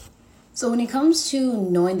So when it comes to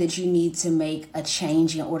knowing that you need to make a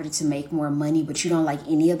change in order to make more money, but you don't like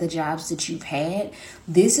any of the jobs that you've had,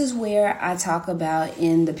 this is where I talk about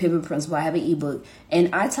in the Pivot Principle. I have an ebook,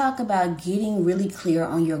 and I talk about getting really clear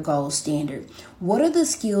on your gold standard. What are the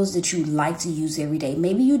skills that you like to use every day?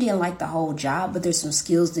 Maybe you didn't like the whole job, but there's some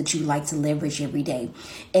skills that you like to leverage every day.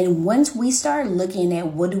 And once we start looking at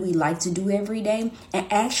what do we like to do every day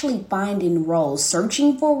and actually finding roles,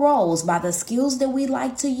 searching for roles by the skills that we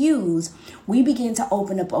like to use, we begin to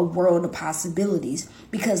open up a world of possibilities,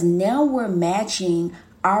 because now we're matching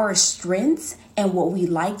our strengths and what we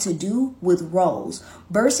like to do with roles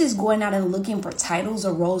versus going out and looking for titles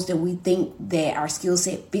or roles that we think that our skill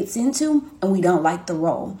set fits into and we don't like the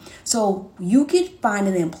role. So you could find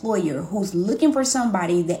an employer who's looking for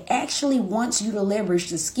somebody that actually wants you to leverage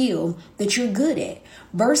the skill that you're good at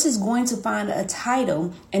versus going to find a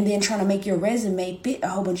title and then trying to make your resume fit a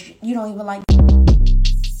whole bunch you don't even like.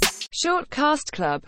 Short Cast Club.